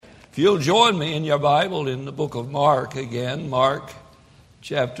If you'll join me in your Bible in the book of Mark again, Mark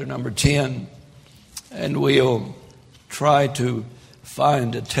chapter number 10, and we'll try to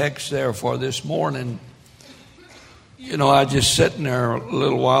find a text there for this morning. You know, I just sitting there a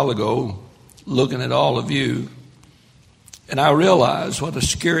little while ago looking at all of you, and I realized what a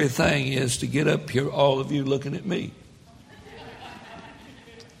scary thing is to get up here, all of you looking at me.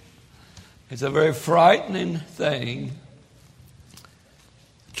 It's a very frightening thing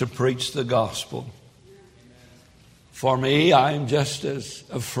to preach the gospel. For me, I am just as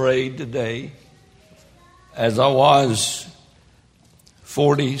afraid today as I was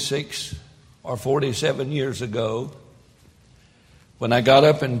 46 or 47 years ago when I got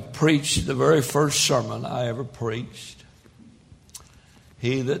up and preached the very first sermon I ever preached.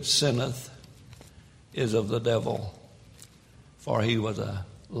 He that sinneth is of the devil, for he was a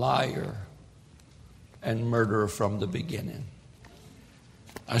liar and murderer from the beginning.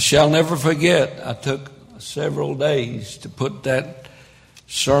 I shall never forget, I took several days to put that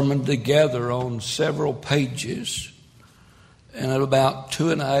sermon together on several pages, and at about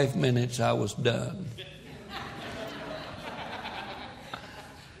 2.5 minutes I was done.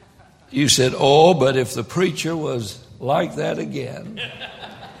 You said, oh, but if the preacher was like that again.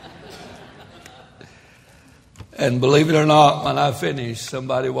 And believe it or not, when I finished,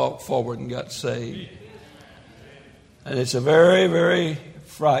 somebody walked forward and got saved. And it's a very, very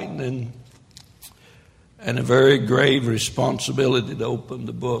frightening and a very grave responsibility to open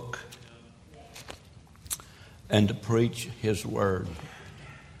the book and to preach His Word.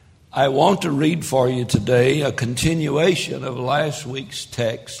 I want to read for you today a continuation of last week's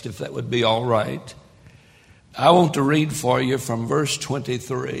text, if that would be all right. I want to read for you from verse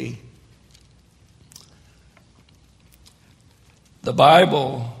 23. The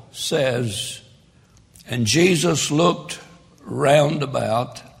Bible says, "And Jesus looked round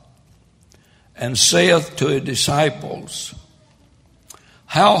about, and saith to his disciples,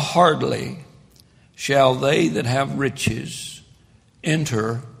 How hardly shall they that have riches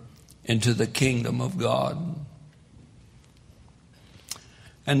enter into the kingdom of God?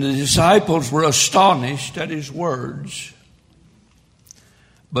 And the disciples were astonished at his words.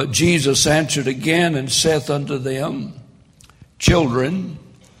 But Jesus answered again and saith unto them, Children,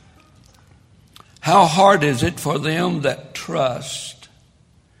 how hard is it for them that trust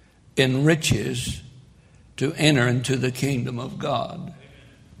in riches to enter into the kingdom of God?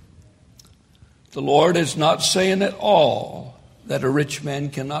 The Lord is not saying at all that a rich man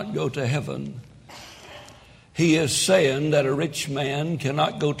cannot go to heaven. He is saying that a rich man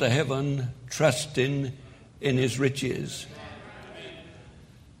cannot go to heaven trusting in his riches.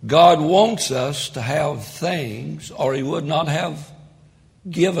 God wants us to have things, or He would not have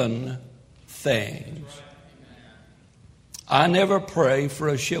given things. I never pray for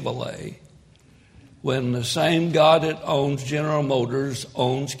a Chevrolet when the same God that owns General Motors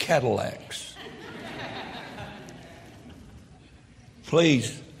owns Cadillacs.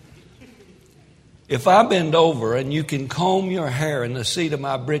 Please, if I bend over and you can comb your hair in the seat of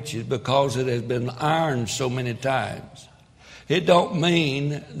my breeches because it has been ironed so many times, it don't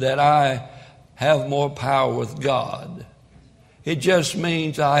mean that I have more power with God. It just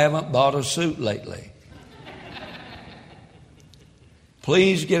means I haven't bought a suit lately.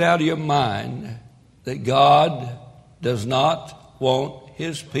 Please get out of your mind that God does not want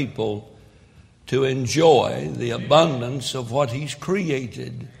His people to enjoy the abundance of what He's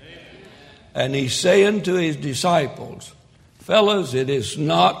created. And He's saying to His disciples, fellas, it is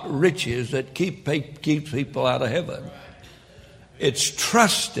not riches that keep people out of heaven. It's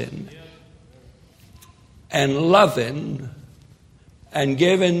trusting and loving and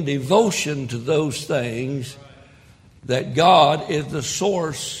giving devotion to those things that God is the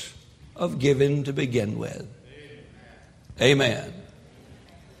source of giving to begin with. Amen.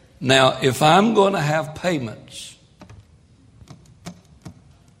 Now, if I'm going to have payments,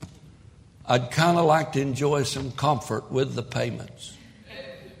 I'd kind of like to enjoy some comfort with the payments.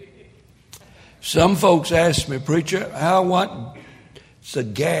 Some folks ask me, Preacher, what's the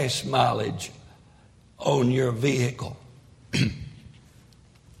gas mileage on your vehicle?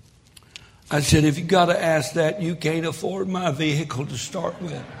 I said, if you got to ask that, you can't afford my vehicle to start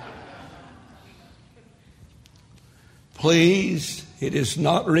with. Please, it is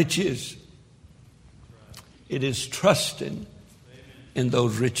not riches. It is trusting in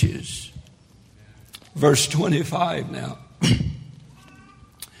those riches. Verse 25 now.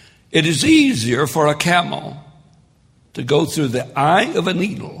 It is easier for a camel to go through the eye of a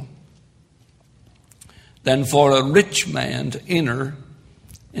needle than for a rich man to enter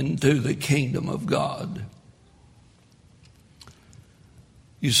into the kingdom of God.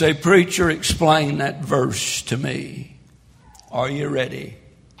 You say, preacher, explain that verse to me. Are you ready?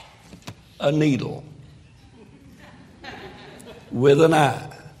 A needle with an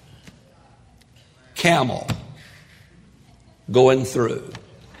eye. Camel going through.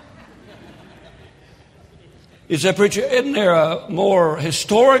 You say, preacher, isn't there a more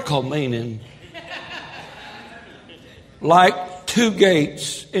historical meaning? Like two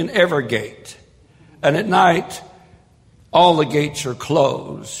gates in every gate. And at night, all the gates are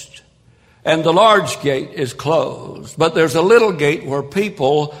closed. And the large gate is closed. But there's a little gate where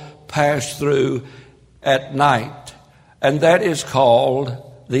people pass through at night. And that is called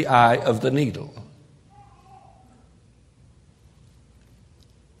the eye of the needle.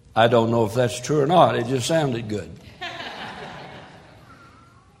 I don't know if that's true or not. It just sounded good.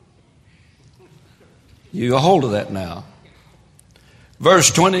 You get a hold of that now.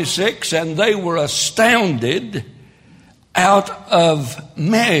 Verse 26, and they were astounded out of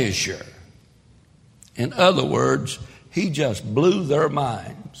measure. In other words, he just blew their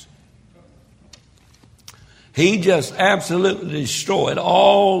minds. He just absolutely destroyed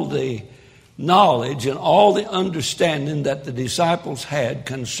all the knowledge and all the understanding that the disciples had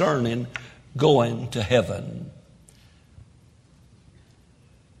concerning going to heaven.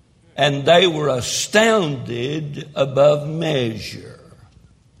 And they were astounded above measure.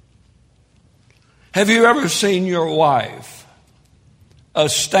 Have you ever seen your wife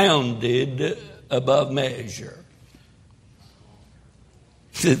astounded above measure?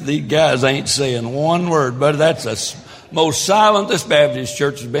 These guys ain't saying one word, but that's the most silent this Baptist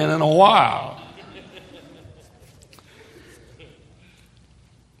church has been in a while.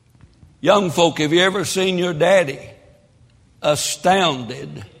 Young folk, have you ever seen your daddy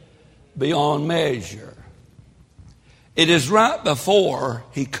astounded beyond measure? It is right before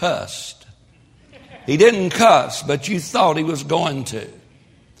he cussed. He didn't cuss, but you thought he was going to.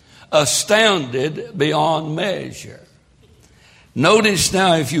 Astounded beyond measure. Notice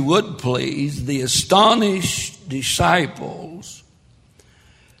now, if you would please, the astonished disciples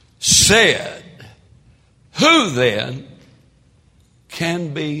said, who then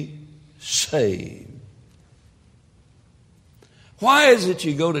can be saved? Why is it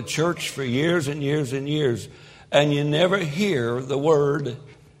you go to church for years and years and years and you never hear the word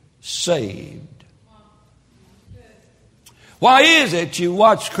saved? Why is it you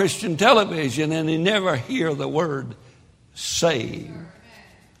watch Christian television and you never hear the word saved?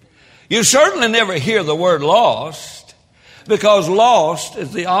 You certainly never hear the word lost, because lost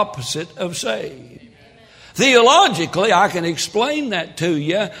is the opposite of saved. Theologically, I can explain that to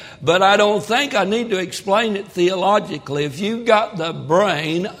you, but I don't think I need to explain it theologically. If you've got the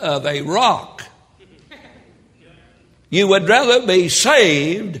brain of a rock, you would rather be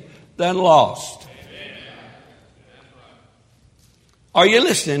saved than lost. Are you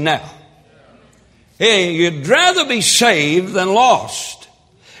listening now? Hey, you'd rather be saved than lost.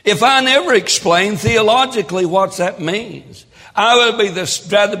 If I never explain theologically what that means, I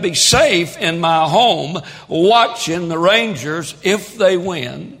would rather be safe in my home watching the Rangers if they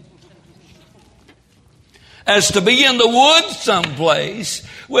win, as to be in the woods someplace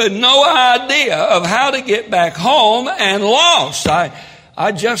with no idea of how to get back home and lost.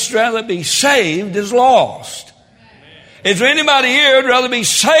 I'd just rather be saved as lost. Is there anybody here who'd rather be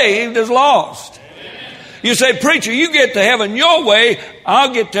saved as lost? You say, preacher, you get to heaven your way,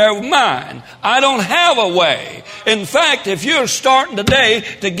 I'll get there with mine. I don't have a way. In fact, if you're starting today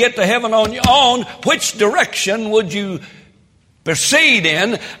to get to heaven on your own, which direction would you proceed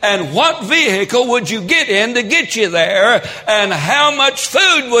in? And what vehicle would you get in to get you there? And how much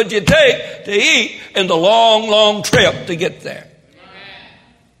food would you take to eat in the long, long trip to get there?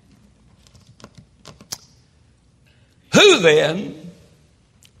 Who then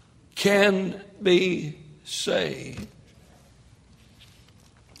can be saved?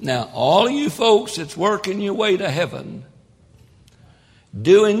 Now, all of you folks that's working your way to heaven,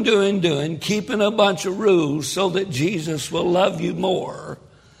 doing, keeping a bunch of rules so that Jesus will love you more,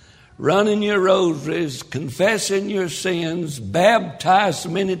 running your rosaries, confessing your sins, baptized so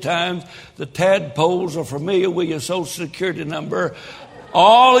many times the tadpoles are familiar with your social security number.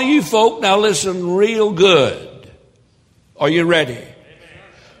 All of you folk, now listen real good. Are you ready?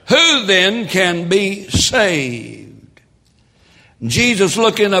 Who then can be saved? Jesus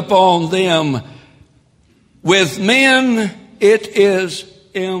looking upon them, with men it is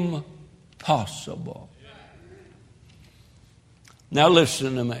impossible. Now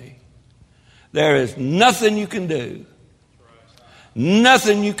listen to me. There is nothing you can do,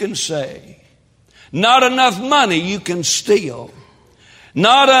 nothing you can say, not enough money you can steal,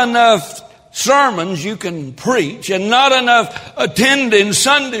 not enough sermons you can preach and not enough attending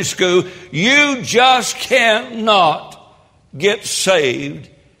Sunday school, you just cannot get saved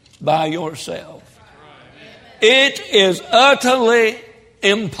by yourself. It is utterly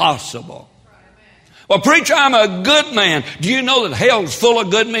impossible. Well, preacher, I'm a good man. Do you know that hell's full of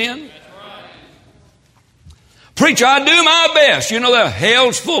good men? Preacher, I do my best. You know that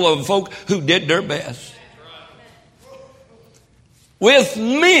hell's full of folk who did their best. With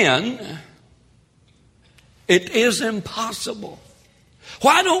men, it is impossible.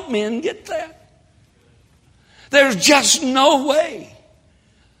 Why don't men get that? There's just no way.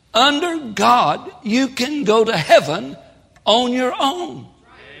 Under God, you can go to heaven on your own.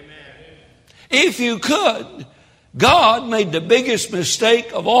 If you could, God made the biggest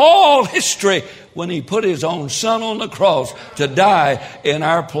mistake of all history when He put His own Son on the cross to die in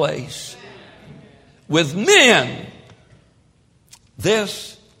our place. With men,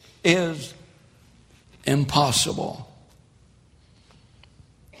 this is impossible.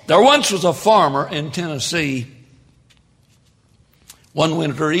 There once was a farmer in Tennessee. One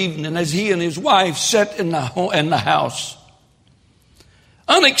winter evening, as he and his wife sat in the house,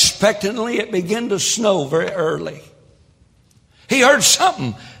 unexpectedly it began to snow very early. He heard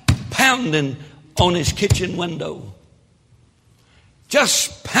something pounding on his kitchen window.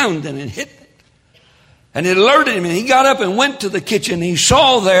 Just pounding and hitting it. And it alerted him, and he got up and went to the kitchen. He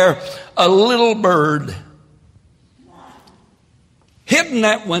saw there a little bird hitting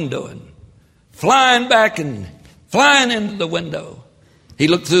that window and flying back and flying into the window. He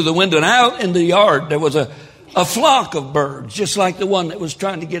looked through the window, and out in the yard there was a flock of birds, just like the one that was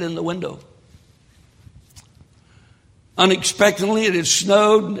trying to get in the window. Unexpectedly, it had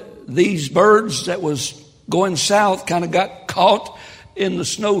snowed. These birds that was going south kind of got caught in the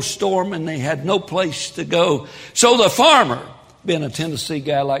snowstorm, and they had no place to go. So the farmer, being a Tennessee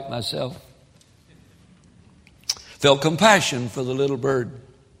guy like myself, felt compassion for the little bird.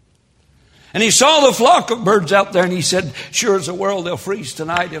 And he saw the flock of birds out there, and he said, sure as the world, they'll freeze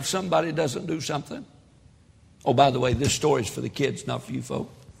tonight if somebody doesn't do something. Oh, by the way, this story is for the kids, not for you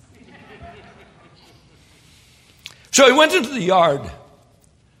folk. So he went into the yard,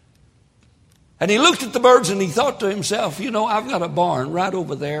 and he looked at the birds, and he thought to himself, you know, I've got a barn right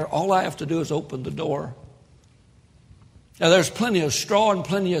over there. All I have to do is open the door. Now, there's plenty of straw and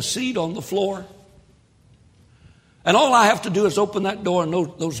plenty of seed on the floor. And all I have to do is open that door, and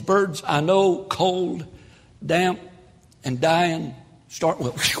those birds, I know, cold, damp, and dying,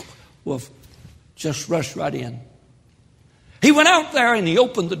 will just rush right in. He went out there and he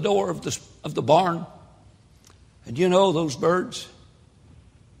opened the door of the barn. And you know, those birds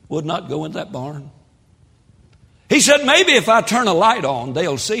would not go in that barn. He said, maybe if I turn a light on,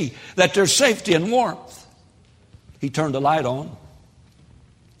 they'll see that there's safety and warmth. He turned the light on.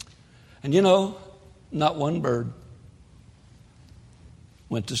 And you know, not one bird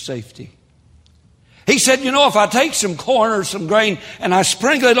went to safety. He said, you know, if I take some corn or some grain and I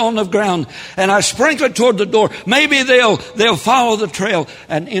sprinkle it on the ground and I sprinkle it toward the door, maybe they'll follow the trail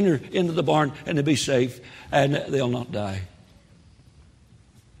and enter into the barn and they'll be safe and they'll not die.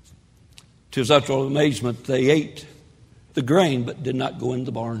 To his utter amazement, they ate the grain but did not go in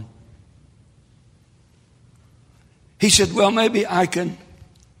the barn. He said, well, maybe I can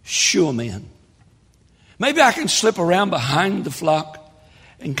shoo them in. Maybe I can slip around behind the flock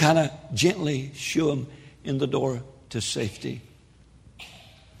and kind of gently shoo them in the door to safety.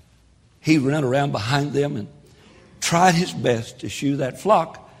 He ran around behind them and tried his best to shoo that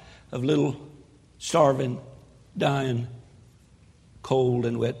flock of little starving, dying, cold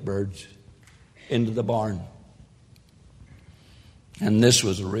and wet birds into the barn. And this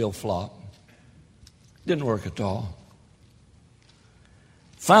was a real flock. Didn't work at all.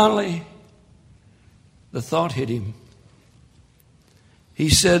 Finally, the thought hit him. He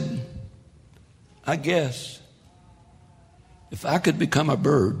said, I guess if I could become a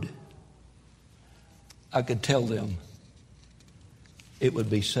bird, I could tell them it would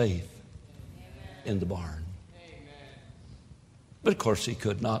be safe in the barn. But of course he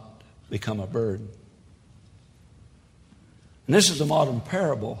could not become a bird. And this is a modern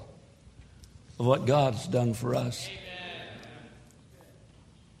parable of what God's done for us.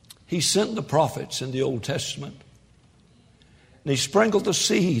 He sent the prophets in the Old Testament. And He sprinkled the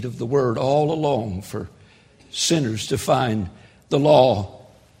seed of the Word all along for sinners to find the law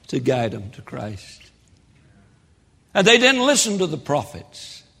to guide them to Christ. And they didn't listen to the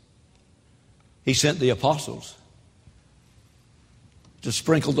prophets. He sent the apostles to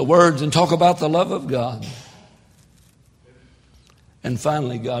sprinkle the words and talk about the love of God. And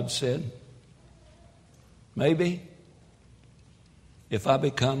finally God said, maybe if I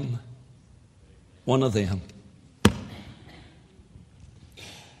become one of them,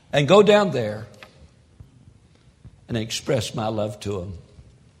 and go down there and express my love to them.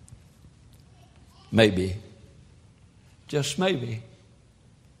 Maybe, just maybe,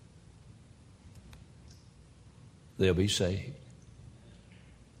 they'll be saved.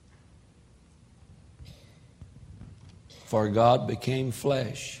 For God became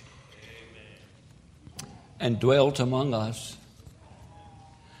flesh and dwelt among us,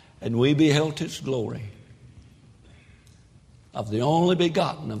 and we beheld His glory, of the only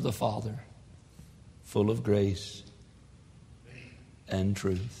begotten of the Father, full of grace and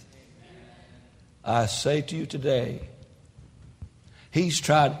truth. I say to you today, He's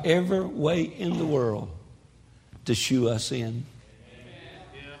tried every way in the world to shoo us in.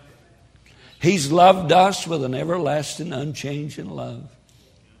 He's loved us with an everlasting, unchanging love.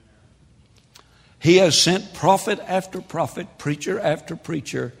 He has sent prophet after prophet, preacher after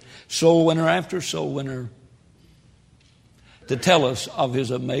preacher, soul winner after soul winner, to tell us of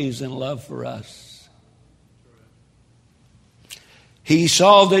His amazing love for us. He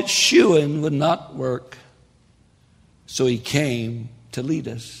saw that shooing would not work, so He came to lead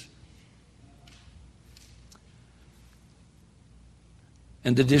us.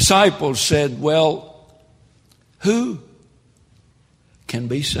 And the disciples said, well, who can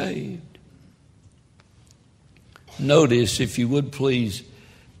be saved? Notice, if you would please,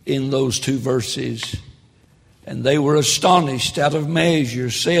 in those two verses, and they were astonished out of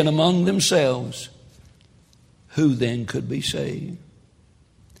measure, saying among themselves, who then could be saved?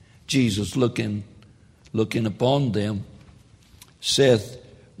 Jesus, looking upon them, saith,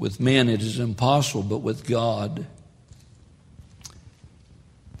 with men it is impossible, but with God.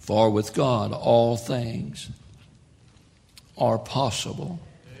 For with God all things are possible.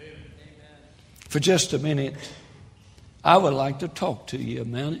 Amen. For just a minute, I would like to talk to you a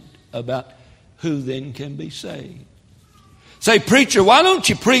minute about who then can be saved. Say, preacher, why don't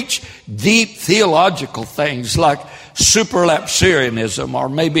you preach deep theological things like superlapsarianism, or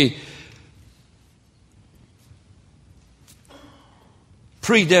maybe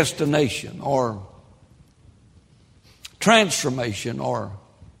predestination, or transformation, or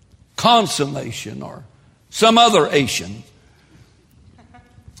consummation, or some other Asian?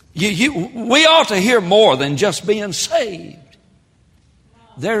 We ought to hear more than just being saved.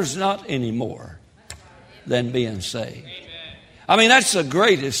 There's not any more than being saved. I mean, that's the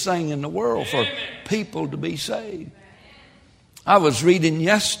greatest thing in the world, for people to be saved. I was reading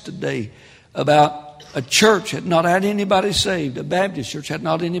yesterday about a church had not had anybody saved. A Baptist church had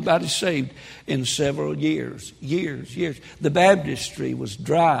not anybody saved in several years. The baptistry was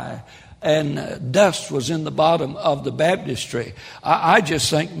dry, and dust was in the bottom of the baptistry. I just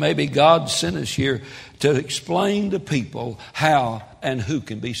think maybe God sent us here to explain to people how and who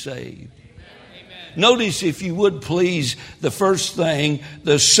can be saved. Amen. Notice, if you would please, the first thing,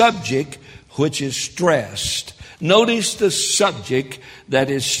 the subject which is stressed. Notice the subject that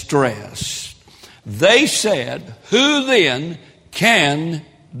is stressed. They said, who then can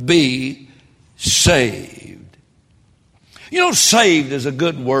be saved? You know, saved is a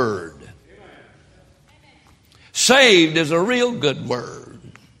good word. Saved is a real good word.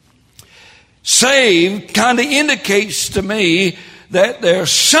 Saved kind of indicates to me that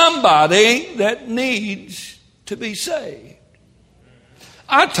there's somebody that needs to be saved.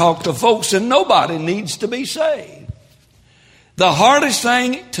 I talk to folks and nobody needs to be saved. The hardest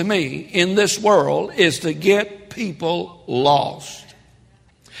thing to me in this world is to get people lost.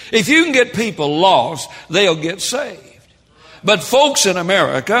 If you can get people lost, they'll get saved. But folks in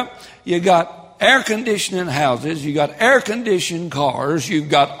America, you got air conditioning houses, you got air conditioned cars, you've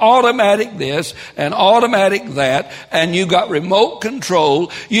got automatic this and automatic that, and you've got remote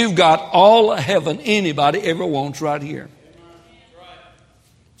control. You've got all of heaven anybody ever wants right here.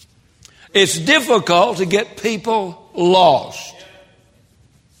 It's difficult to get people lost.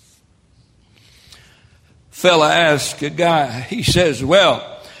 Fella asked a guy, he says,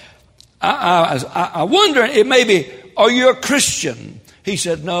 well, I wonder, it may be, are you a Christian? He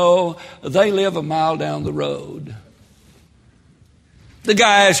said, no, they live a mile down the road. The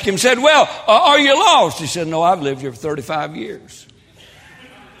guy asked him, said, well, are you lost? He said, no, I've lived here for 35 years.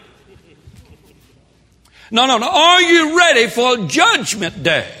 No. Are you ready for Judgment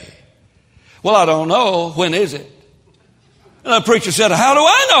Day? Well, I don't know. When is it? And the preacher said, how do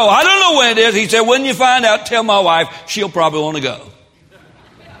I know? I don't know when it is. He said, when you find out, tell my wife. She'll probably want to go.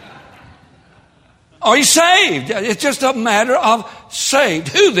 Are you saved? It's just a matter of saved.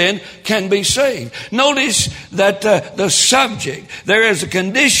 Who then can be saved? Notice that the subject, there is a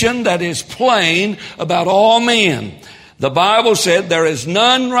condition that is plain about all men. The Bible said there is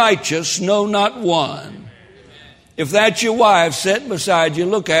none righteous, no, not one. If that's your wife sitting beside you,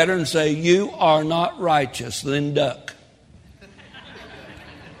 look at her and say, you are not righteous, then duck.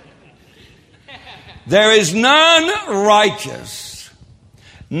 There is none righteous.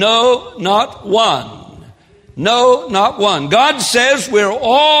 No, not one. No, not one. God says we're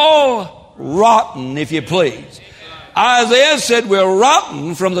all rotten, if you please. Isaiah said we're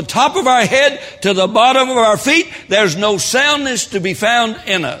rotten from the top of our head to the bottom of our feet. There's no soundness to be found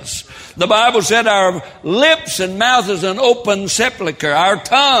in us. The Bible said our lips and mouth is an open sepulchre. Our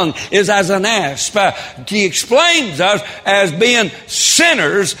tongue is as an asp. He explains us as being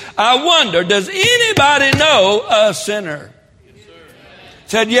sinners. I wonder, does anybody know a sinner?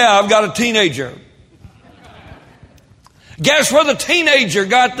 Said, yeah, I've got a teenager. Guess where the teenager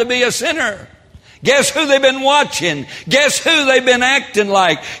got to be a sinner? Guess who they've been watching? Guess who they've been acting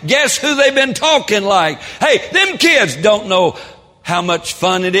like? Guess who they've been talking like? Hey, them kids don't know how much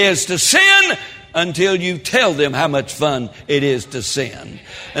fun it is to sin until you tell them how much fun it is to sin.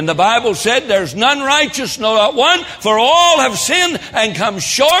 And the Bible said there's none righteous, no, not one, for all have sinned and come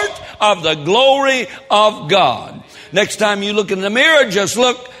short of the glory of God. Next time you look in the mirror, just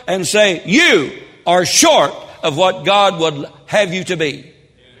look and say, you are short of what God would have you to be.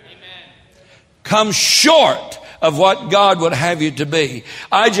 Come short of what God would have you to be.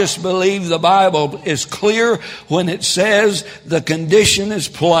 I just believe the Bible is clear when it says the condition is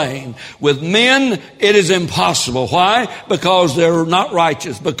plain. With men, it is impossible. Why? Because they're not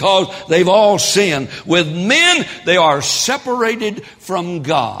righteous. Because they've all sinned. With men, they are separated from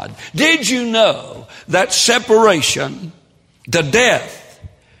God. Did you know that separation, the death,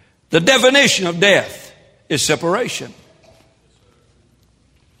 the definition of death is separation?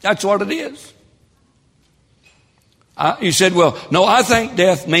 That's what it is. You said, well, no, I think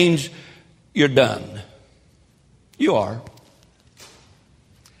death means you're done. You are.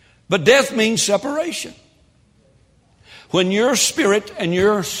 But death means separation. When your spirit and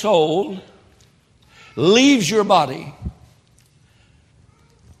your soul leaves your body,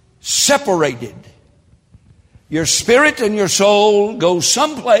 separated, your spirit and your soul go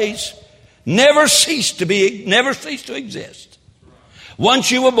someplace, never cease to exist.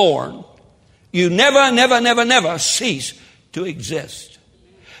 Once you were born, you never cease to exist.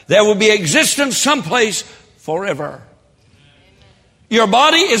 There will be existence someplace forever. Your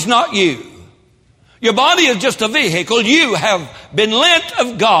body is not you. Your body is just a vehicle. You have been lent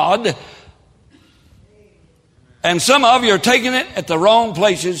of God. And some of you are taking it at the wrong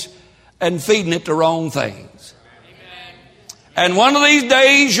places and feeding it the wrong things. And one of these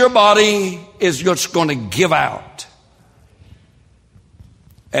days your body is just going to give out.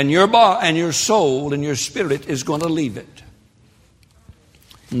 And your soul and your spirit is going to leave it.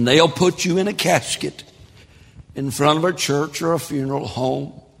 And they'll put you in a casket in front of a church or a funeral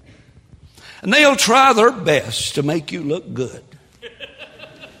home. And they'll try their best to make you look good.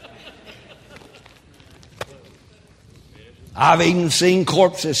 I've even seen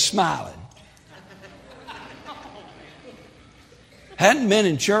corpses smiling. Hadn't been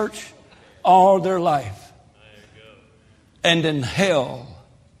in church all their life. And in hell,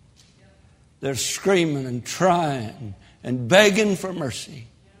 they're screaming and trying and begging for mercy.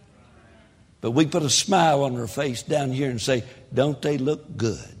 But we put a smile on their face down here and say, don't they look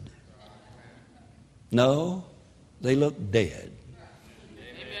good? No, they look dead.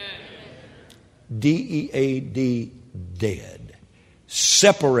 D-E-A-D, dead.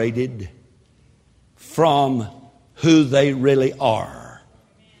 Separated from who they really are.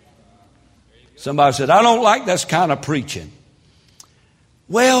 Somebody said, I don't like this kind of preaching.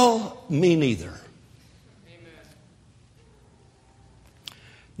 Well, me neither.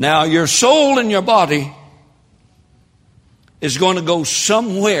 Now, your soul and your body is going to go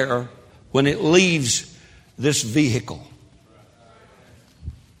somewhere when it leaves this vehicle.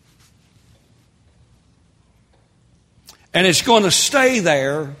 And it's going to stay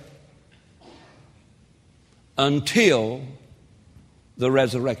there until the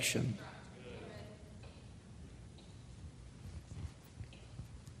resurrection.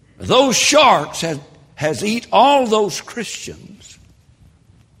 Those sharks has eat all those Christians.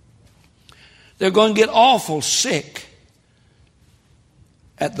 They're going to get awful sick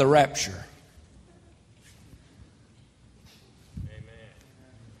at the rapture.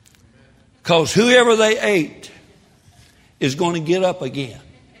 Because whoever they ate is going to get up again.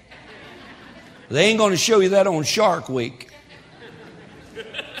 They ain't going to show you that on Shark Week.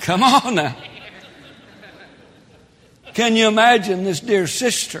 Come on now. Can you imagine this dear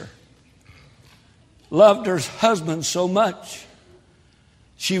sister loved her husband so much?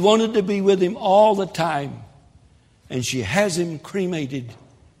 She wanted to be with him all the time. and she has him cremated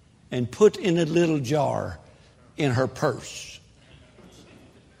and put in a little jar in her purse.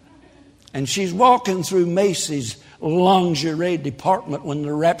 And she's walking through Macy's lingerie department when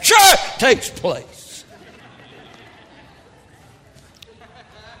the rapture takes place.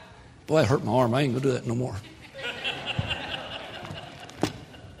 Boy, that hurt my arm. I ain't going to do that no more.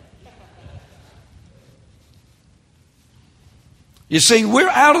 You see, we're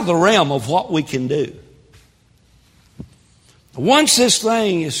out of the realm of what we can do. Once this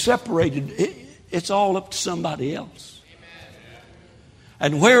thing is separated, it's all up to somebody else.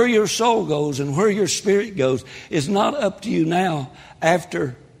 And where your soul goes and where your spirit goes is not up to you now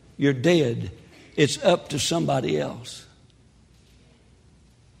after you're dead. It's up to somebody else.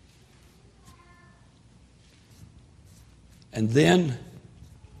 And then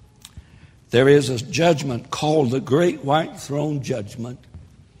there is a judgment called the Great White Throne Judgment.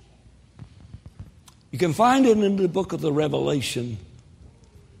 You can find it in the book of the Revelation,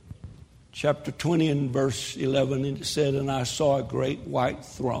 chapter 20 and verse 11. And it said, "And I saw a great white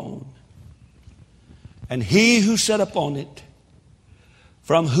throne, and he who sat upon it,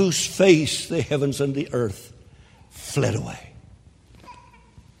 from whose face the heavens and the earth fled away."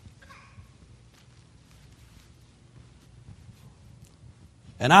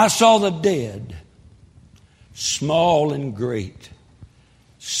 And I saw the dead, small and great,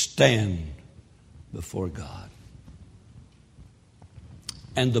 stand before God.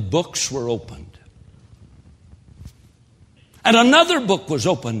 And the books were opened. And another book was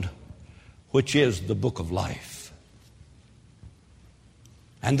opened, which is the book of life.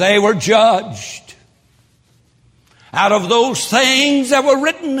 And they were judged out of those things that were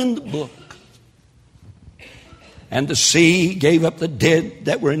written in the book. And the sea gave up the dead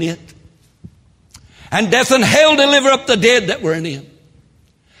that were in it. And death and hell delivered up the dead that were in it.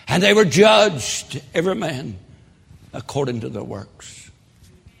 And they were judged, every man, according to their works.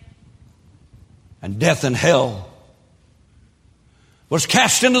 And death and hell was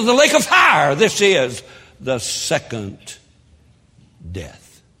cast into the lake of fire. This is the second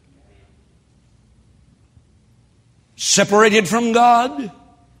death. Separated from God.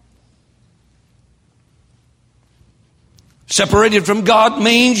 Separated from God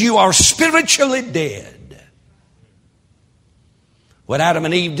means you are spiritually dead. When Adam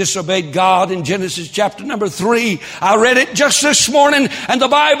and Eve disobeyed God in Genesis chapter number 3, I read it just this morning, and the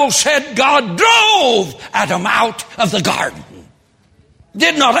Bible said God drove Adam out of the garden.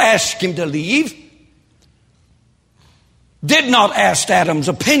 Did not ask him to leave. Did not ask Adam's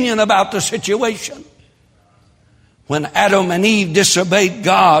opinion about the situation. When Adam and Eve disobeyed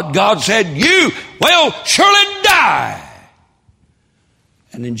God, God said, "You will surely die."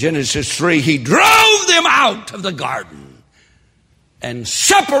 And in Genesis 3, he drove them out of the garden and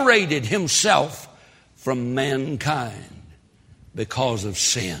separated himself from mankind because of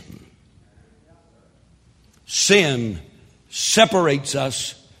sin. Sin separates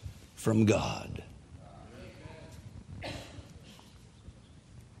us from God.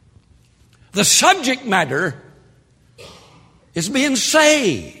 The subject matter is being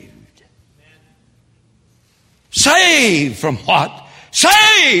saved. Saved from what?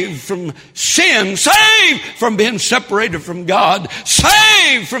 Saved from sin, saved from being separated from God,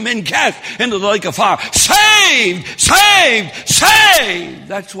 saved from being cast into the lake of fire, saved, saved, saved.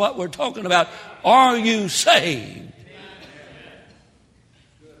 That's what we're talking about. Are you saved?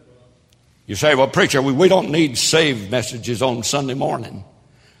 You say, "Well, preacher, we don't need saved messages on Sunday morning."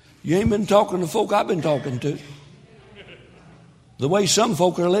 You ain't been talking to folk I've been talking to. The way some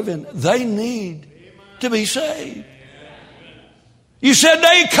folk are living, they need to be saved. You said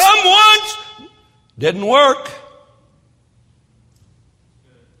they come once. Didn't work.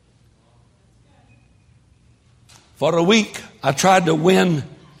 For a week, I tried to win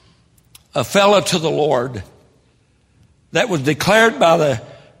a fella to the Lord that was declared by the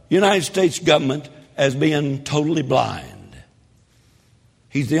United States government as being totally blind.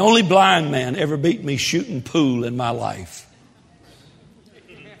 He's the only blind man ever beat me shooting pool in my life.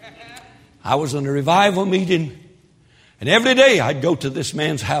 I was in a revival meeting. And every day I'd go to this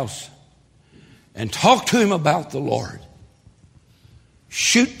man's house and talk to him about the Lord.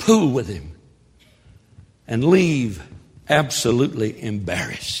 Shoot pool with him. And leave absolutely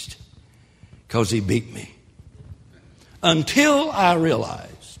embarrassed because he beat me. Until I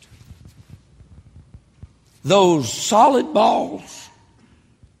realized those solid balls,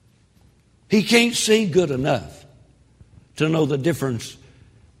 he can't see good enough to know the difference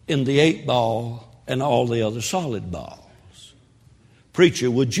in the 8 ball and all the other solid balls.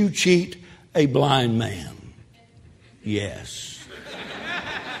 Preacher, would you cheat a blind man? Yes.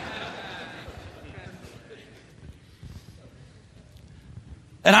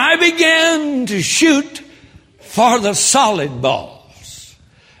 And I began to shoot for the solid balls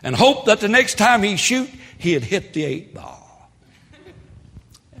and hope that the next time he shoot, he had hit the 8 ball.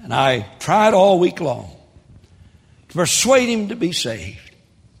 And I tried all week long to persuade him to be saved.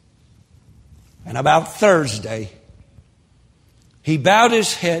 And about Thursday, he bowed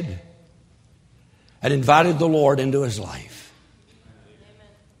his head and invited the Lord into his life.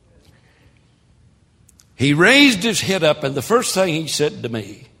 He raised his head up, and the first thing he said to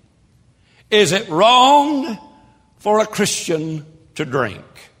me, "Is it wrong for a Christian to drink?"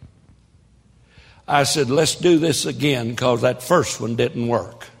 I said, "Let's do this again, because that first one didn't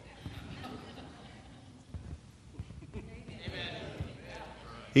work."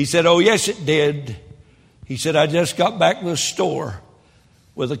 He said, "Oh, yes, it did." He said, "I just got back to the store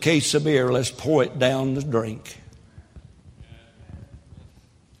with a case of beer. Let's pour it down the drink."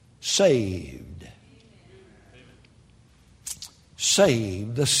 Saved.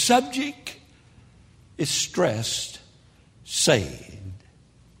 Saved. The subject is stressed. Saved.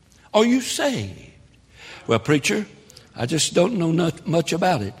 Are you saved? Well, preacher, I just don't know much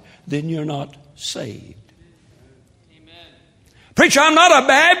about it. Then you're not saved. Preacher, I'm not a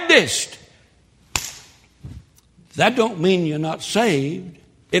Baptist. That don't mean you're not saved.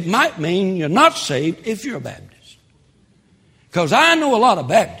 It might mean you're not saved if you're a Baptist. Because I know a lot of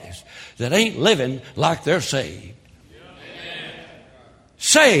Baptists that ain't living like they're saved.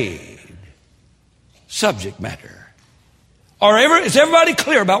 Saved. Subject matter. Is everybody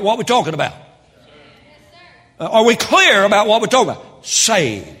clear about what we're talking about? Are we clear about what we're talking about?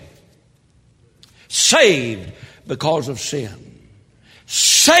 Saved. Saved because of sin.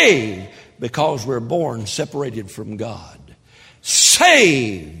 Saved because we're born separated from God.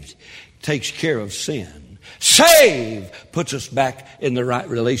 Saved takes care of sin. Saved puts us back in the right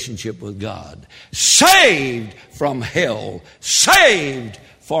relationship with God. Saved from hell. Saved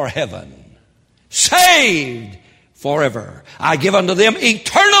for heaven. Saved forever. I give unto them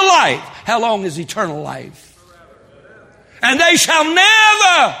eternal life. How long is eternal life? And they shall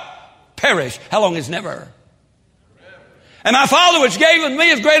never perish. How long is never? And my Father which gave unto me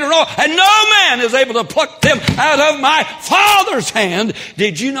is greater than all, and no man is able to pluck them out of my Father's hand.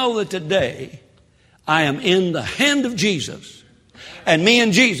 Did you know that today I am in the hand of Jesus, and me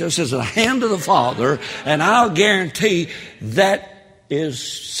and Jesus is in the hand of the Father, and I'll guarantee that is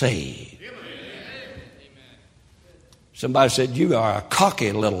saved. Somebody said, "You are a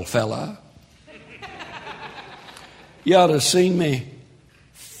cocky little fella." You ought to have seen me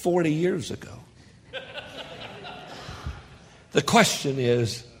 40 years ago. The question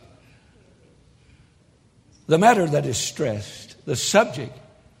is, the matter that is stressed, the subject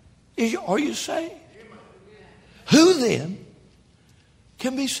is, are you saved? Who then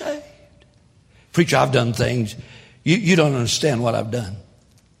can be saved? Preacher, I've done things. You don't understand what I've done.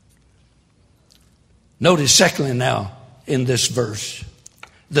 Notice secondly now in this verse,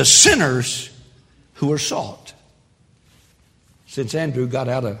 the sinners who are sought. Since Andrew got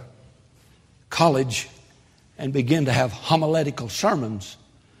out of college and began to have homiletical sermons,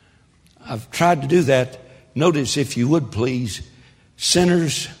 I've tried to do that. Notice, if you would please,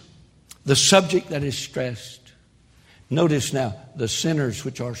 sinners, the subject that is stressed. Notice now, the sinners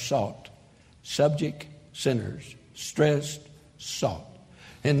which are sought. Subject, sinners, stressed, sought.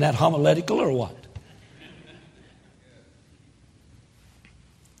 Isn't that homiletical or what?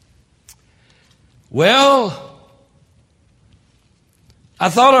 Well, I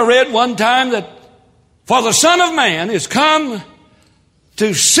thought I read one time that for the Son of Man is come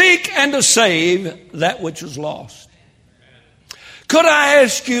to seek and to save that which was lost. Could I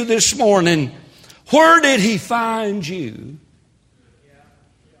ask you this morning, where did he find you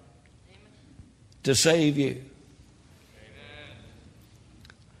to save you?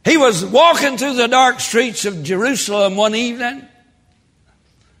 He was walking through the dark streets of Jerusalem one evening,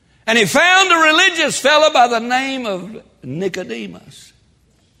 and he found a religious fellow by the name of Nicodemus.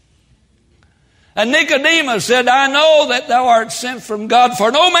 And Nicodemus said, "I know that thou art sent from God, for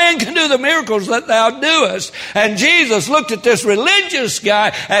no man can do the miracles that thou doest." And Jesus looked at this religious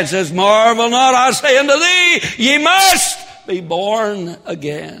guy and says, "Marvel not, I say unto thee, ye must be born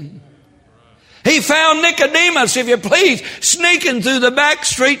again." He found Nicodemus, if you please, sneaking through the back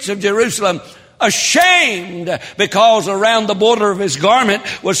streets of Jerusalem, ashamed, because around the border of his garment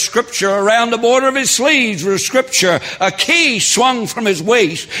was Scripture, around the border of his sleeves was Scripture, a key swung from his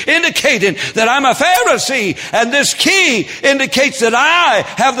waist, indicating that I'm a Pharisee, and this key indicates that I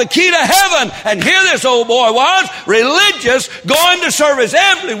have the key to heaven. And here this old boy was, religious, going to service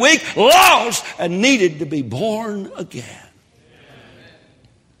every week, lost, and needed to be born again.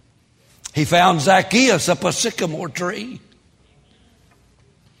 He found Zacchaeus up a sycamore tree.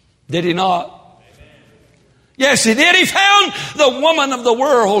 Did he not? Yes, he did. He found the woman of the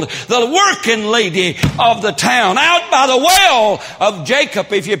world, the working lady of the town, out by the well of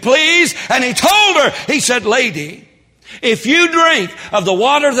Jacob, if you please. And he told her, he said, "Lady, if you drink of the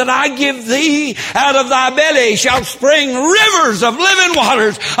water that I give thee, out of thy belly shall spring rivers of living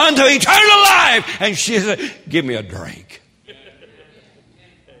waters unto eternal life." And she said, "Give me a drink."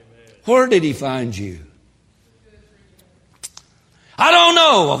 Where did he find you? I don't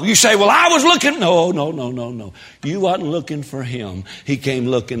know. You say, "Well, I was looking." No. You wasn't looking for him. He came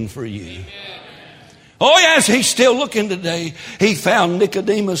looking for you. Oh, yes, he's still looking today. He found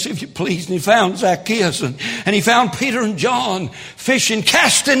Nicodemus, if you please, and he found Zacchaeus, and he found Peter and John fishing,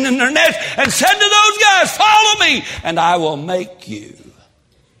 casting in their nets, and said to those guys, "Follow me, and I will make you.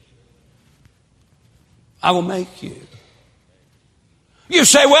 I will make you." You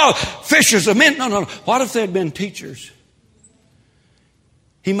say, "Well, fishers of men." No. What if they had been teachers?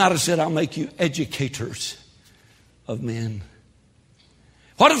 He might have said, "I'll make you educators of men."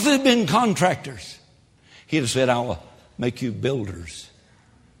 What if they'd been contractors? He'd have said, "I will make you builders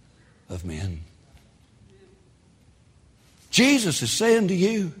of men." Jesus is saying to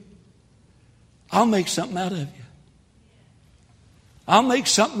you, I'll make something out of you. I'll make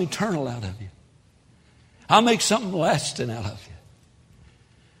something eternal out of you. I'll make something lasting out of you.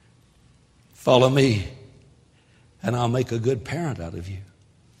 Follow me, and I'll make a good parent out of you.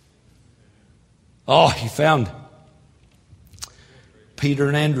 Oh, he found Peter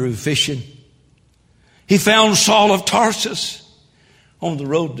and Andrew fishing. He found Saul of Tarsus on the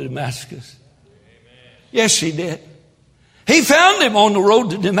road to Damascus. Yes, he did. He found him on the road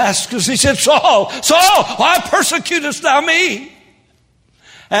to Damascus. He said, "Saul, Saul, why persecutest thou me?"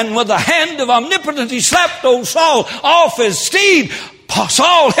 And with the hand of omnipotence, he slapped old Saul off his steed.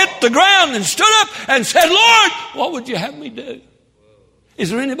 Saul hit the ground and stood up and said, "Lord, what would you have me do?" Is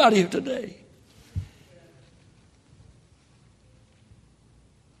there anybody here today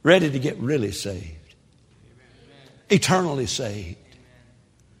ready to get really saved? Eternally saved.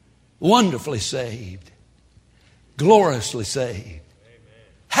 Wonderfully saved. Gloriously saved.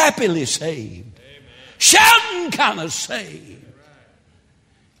 Happily saved. Shouting kind of saved.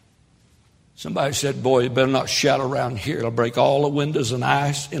 Somebody said, "Boy, you better not shout around here. It'll break all the windows and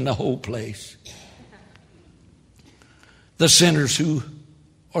ice in the whole place." The sinners who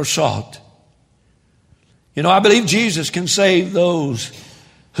are sought. You know, I believe Jesus can save those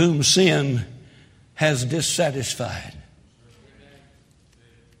whom sin has dissatisfied.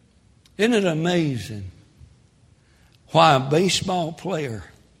 Isn't it amazing why a baseball player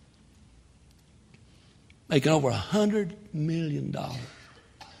making over $100 million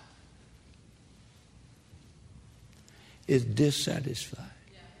is dissatisfied?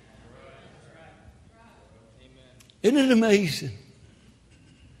 Isn't it amazing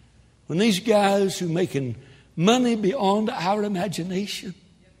when these guys who are making money beyond our imagination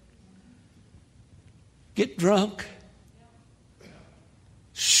get drunk,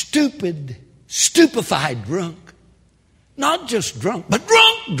 stupefied drunk, not just drunk, but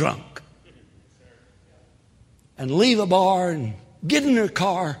drunk, and leave a bar and get in their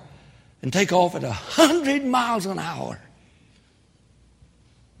car and take off at 100 miles an hour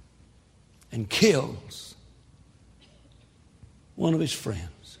and kills one of his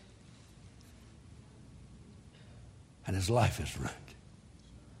friends, and his life is ruined.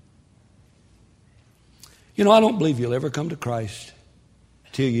 You know, I don't believe you'll ever come to Christ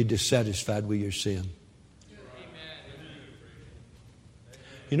till you're dissatisfied with your sin.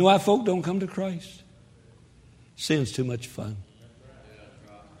 You know why folk don't come to Christ? Sin's too much fun.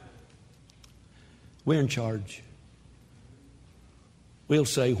 We're in charge. We'll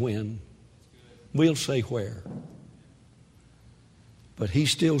say when. We'll say where. But he's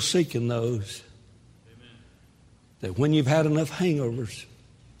still seeking those that when you've had enough hangovers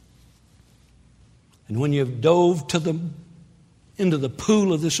and when you've dove into the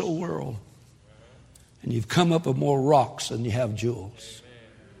pool of this old world and you've come up with more rocks than you have jewels.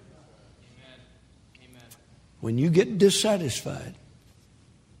 When you get dissatisfied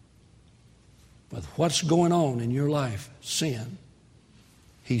with what's going on in your life, sin,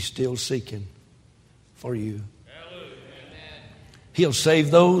 he's still seeking for you. He'll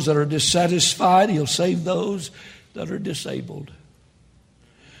save those that are dissatisfied. He'll save those that are disabled.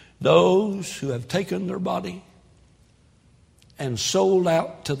 Those who have taken their body and sold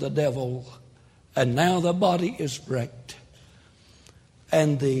out to the devil, and now the body is wrecked.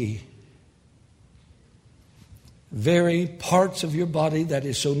 And the very parts of your body that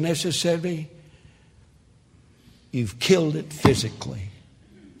is so necessary, you've killed it physically.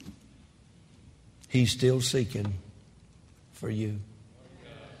 He's still seeking for you.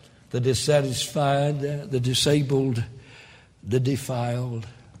 the dissatisfied, the disabled, the defiled.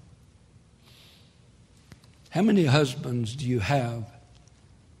 How many husbands do you have?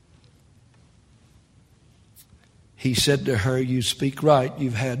 He said to her, you speak right,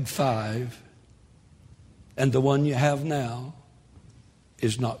 you've had 5, and the one you have now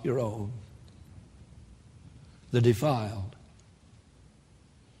is not your own. The defiled.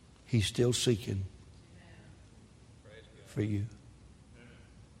 He's still seeking for you.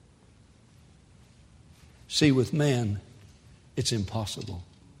 See, with man, it's impossible.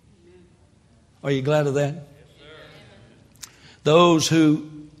 Are you glad of that? Yes, sir. Those who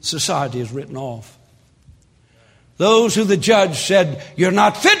society has written off. Those who the judge said, you're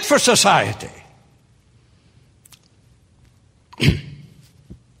not fit for society.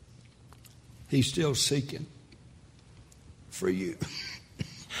 He's still seeking for you.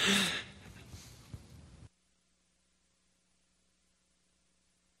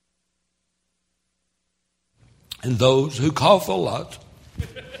 And those who cough a lot,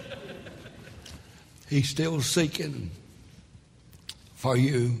 he's still seeking for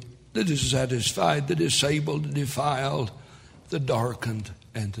you. The dissatisfied, the disabled, the defiled, the darkened,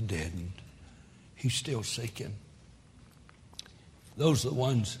 and the deadened. He's still seeking. Those are the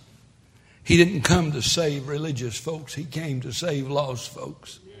ones. He didn't come to save religious folks. He came to save lost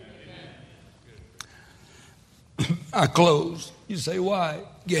folks. I close. You say, why?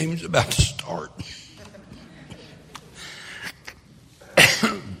 Game's about to start.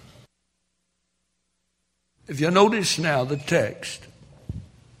 If you notice now the text,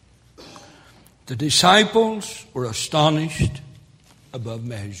 the disciples were astonished above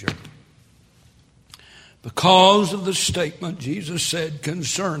measure because of the statement Jesus said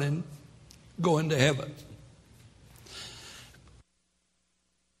concerning going to heaven.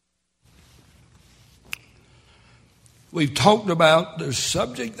 We've talked about the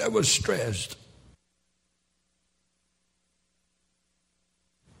subject that was stressed.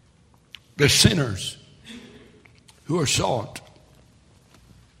 The sinners who are sought.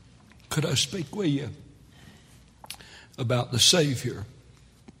 Could I speak with you about the Savior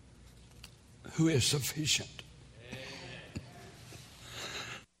who is sufficient?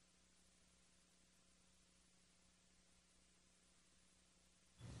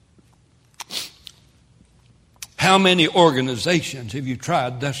 How many organizations have you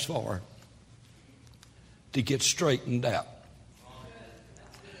tried thus far to get straightened out?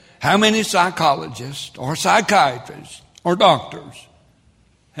 How many psychologists or psychiatrists or doctors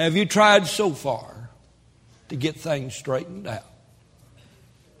have you tried so far to get things straightened out?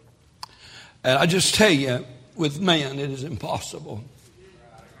 And I just tell you, with man, it is impossible.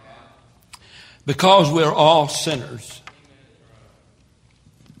 Because we're all sinners.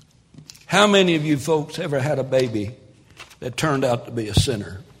 How many of you folks ever had a baby that turned out to be a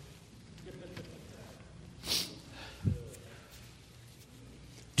sinner?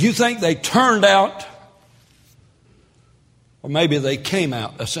 Do you think they turned out, or maybe they came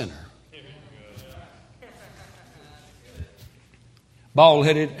out a sinner?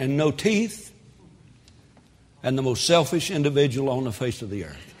 Bald-headed and no teeth, and the most selfish individual on the face of the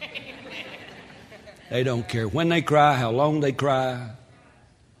earth. They don't care when they cry, how long they cry.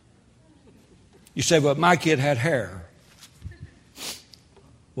 You say, well, my kid had hair.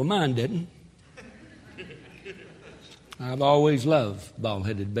 Well, mine didn't. I've always loved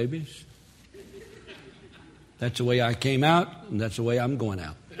bald-headed babies. That's the way I came out, and that's the way I'm going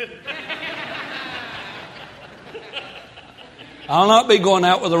out. I'll not be going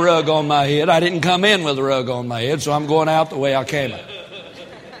out with a rug on my head. I didn't come in with a rug on my head, so I'm going out the way I came out.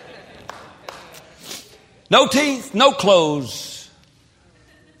 No teeth, no clothes,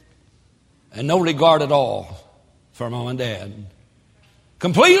 and no regard at all for mom and dad.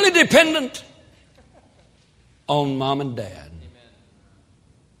 Completely dependent on mom and dad. Amen.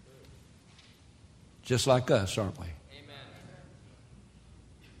 Just like us, aren't we? Amen.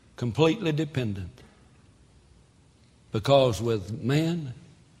 Completely dependent. Because with man,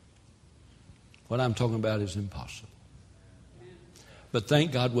 what I'm talking about is impossible. But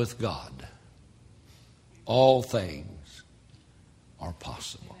thank God, with God, all things are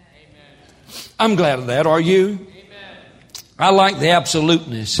possible. Amen. I'm glad of that. Are you? Amen. I like the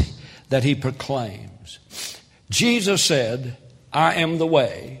absoluteness that he proclaims. Jesus said, I am the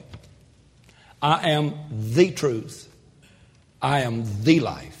way, I am the truth, I am the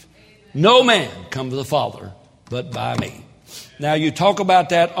life. No man come to the Father but by me. Now you talk about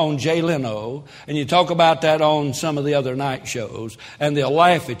that on Jay Leno, and you talk about that on some of the other night shows, and they'll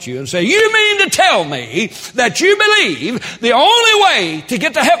laugh at you and say, you mean to tell me that you believe the only way to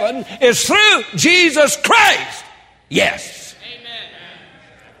get to heaven is through Jesus Christ? Yes.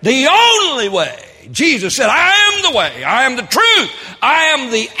 The only way. Jesus said, I am the way, I am the truth, I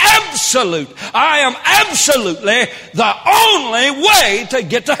am the absolute, I am absolutely the only way to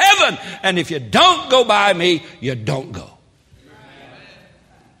get to heaven. And if you don't go by me, you don't go.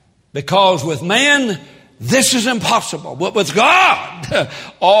 Because with man, this is impossible. But with God,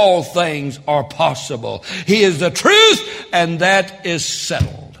 all things are possible. He is the truth, and that is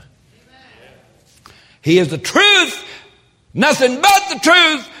settled. He is the truth, nothing but the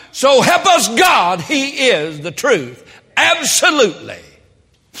truth. So help us God, He is the truth. Absolutely.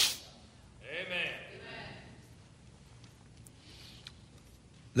 Amen.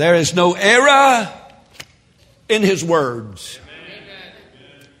 There is no error in His words.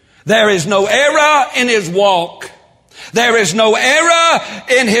 There is no error in His walk. There is no error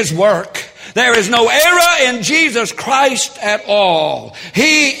in His work. There is no error in Jesus Christ at all.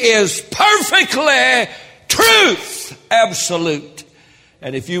 He is perfectly truth, absolute.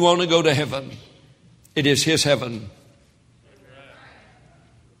 And if you want to go to heaven, it is His heaven.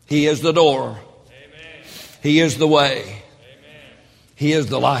 He is the door. He is the way. He is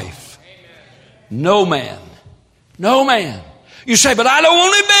the life. No man. You say, but I don't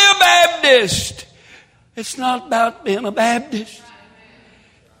want to be a Baptist. It's not about being a Baptist.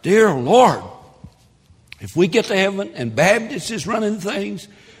 Dear Lord, if we get to heaven and Baptist is running things,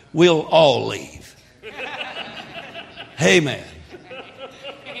 we'll all leave. Amen.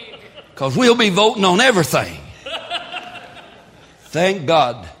 Because we'll be voting on everything. Thank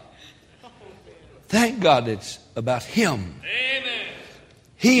God. Thank God it's about Him. Amen.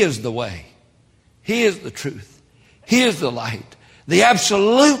 He is the way. He is the truth. He is the light. The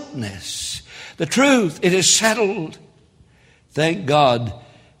absoluteness. The truth. It is settled. Thank God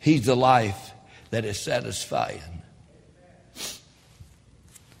He's the life that is satisfying.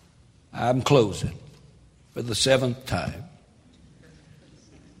 I'm closing for the 7th time.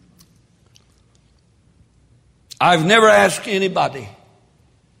 I've never asked anybody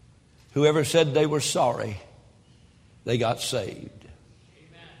who ever said they were sorry they got saved.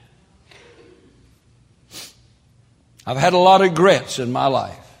 I've had a lot of regrets in my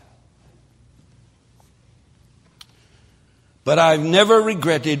life. But I've never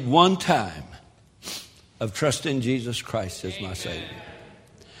regretted one time of trusting Jesus Christ as my Savior.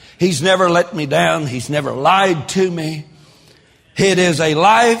 He's never let me down. He's never lied to me. It is a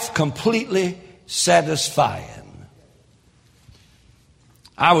life completely satisfying.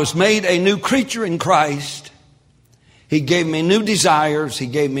 I was made a new creature in Christ. He gave me new desires. He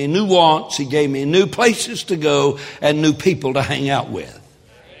gave me new wants. He gave me new places to go and new people to hang out with.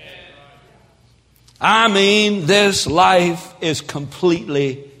 I mean, this life is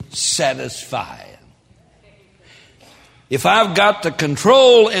completely satisfying. If I've got the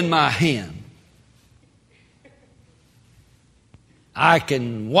control in my hand, I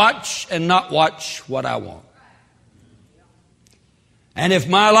can watch and not watch what I want. And if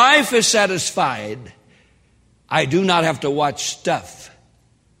my life is satisfied, I do not have to watch stuff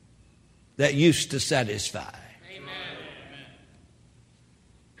that used to satisfy. Amen.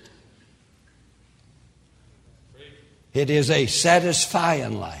 It is a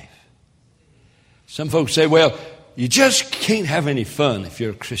satisfying life. Some folks say, well, you just can't have any fun if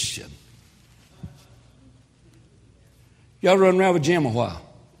you're a Christian. Y'all run around with Jim a while.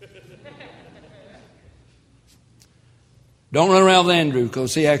 Don't run around with Andrew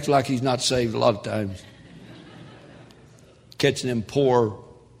because he acts like he's not saved a lot of times. Catching them poor,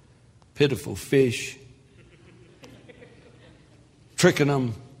 pitiful fish. Tricking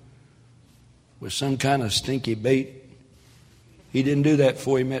them with some kind of stinky bait. He didn't do that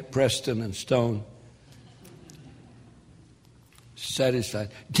before he met Preston and Stone. Satisfied.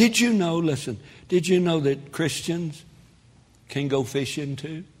 Did you know that Christians can go fishing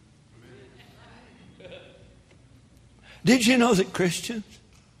too? Did you know that Christians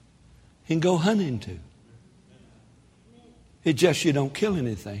can go hunting too? It's just you don't kill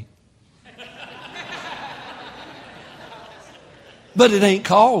anything. But it ain't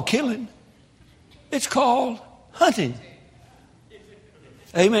called killing. It's called hunting.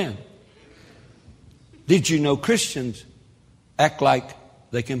 Amen. Did you know Christians act like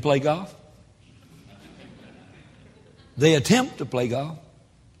they can play golf? They attempt to play golf.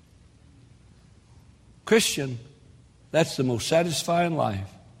 Christian, that's the most satisfying life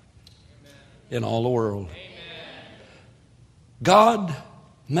in all the world. God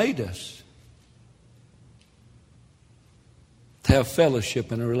made us to have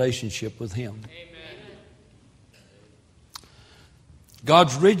fellowship and a relationship with Him.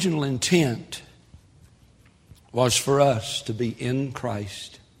 God's original intent was for us to be in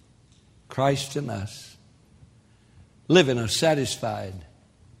Christ, Christ in us, living a satisfied,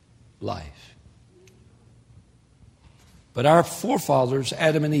 life. But our forefathers,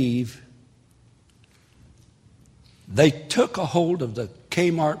 Adam and Eve, they took a hold of the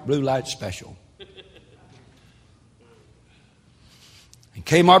Kmart Blue Light Special. And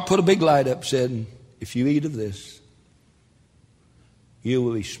Kmart put a big light up, said, if you eat of this, you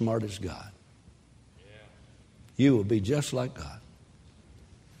will be smart as God. You will be just like God.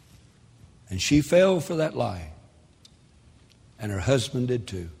 And she fell for that lie. And her husband did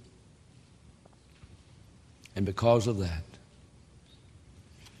too. And because of that,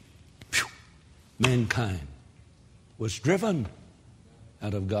 mankind was driven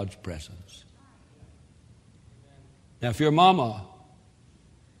out of God's presence. Now, if your mama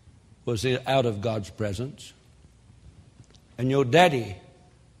was out of God's presence, and your daddy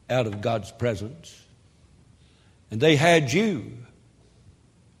out of God's presence, and they had you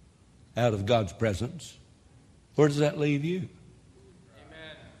out of God's presence, where does that leave you? Amen.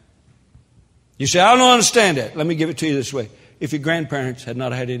 You say, I don't understand that. Let me give it to you this way. If your grandparents had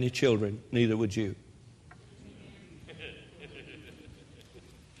not had any children, neither would you.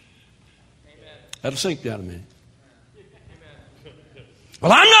 That'll sink down a minute.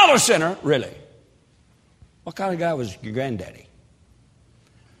 Well, I'm not a sinner, really. What kind of guy was your granddaddy?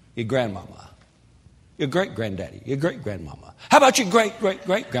 Your grandmama? Your great-granddaddy? Your great-grandmama? How about your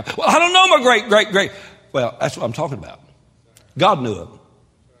great-great-great-grandma? Well, I don't know my great-great-great. Well, that's what I'm talking about. God knew him.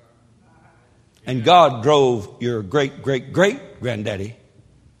 And God drove your great-great-great-granddaddy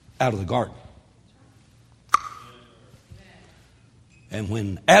out of the garden. And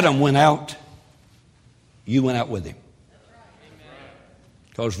when Adam went out, you went out with him.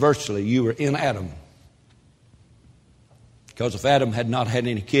 Because virtually you were in Adam. Because if Adam had not had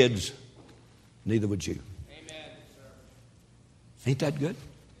any kids, neither would you. Amen. Ain't that good?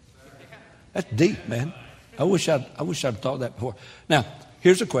 That's deep, man. I wish I'd thought that before. Now,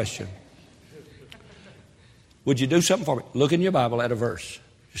 here's a question. Would you do something for me? Look in your Bible at a verse.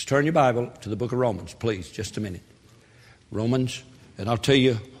 Just turn your Bible to the book of Romans, please, just a minute. Romans, and I'll tell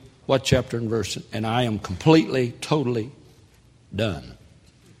you what chapter and verse, and I am completely, totally done.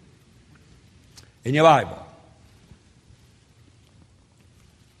 In your Bible,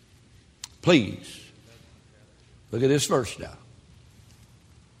 please, look at this verse now.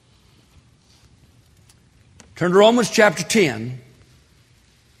 Turn to Romans chapter 10.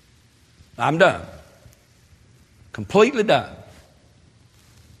 I'm done. Completely done.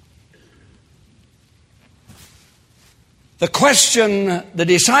 The question the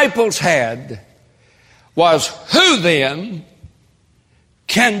disciples had was, who then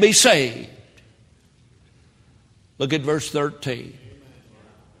can be saved? Look at verse 13.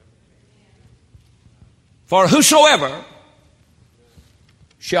 For whosoever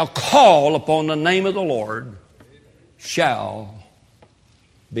shall call upon the name of the Lord shall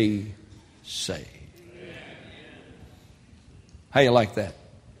be saved. How you like that?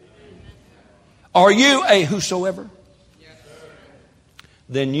 Are you a whosoever?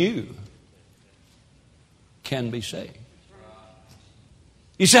 Then you can be saved.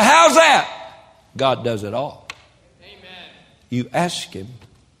 You say, how's that? God does it all. Amen. You ask him,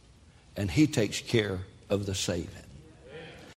 and he takes care of the saving.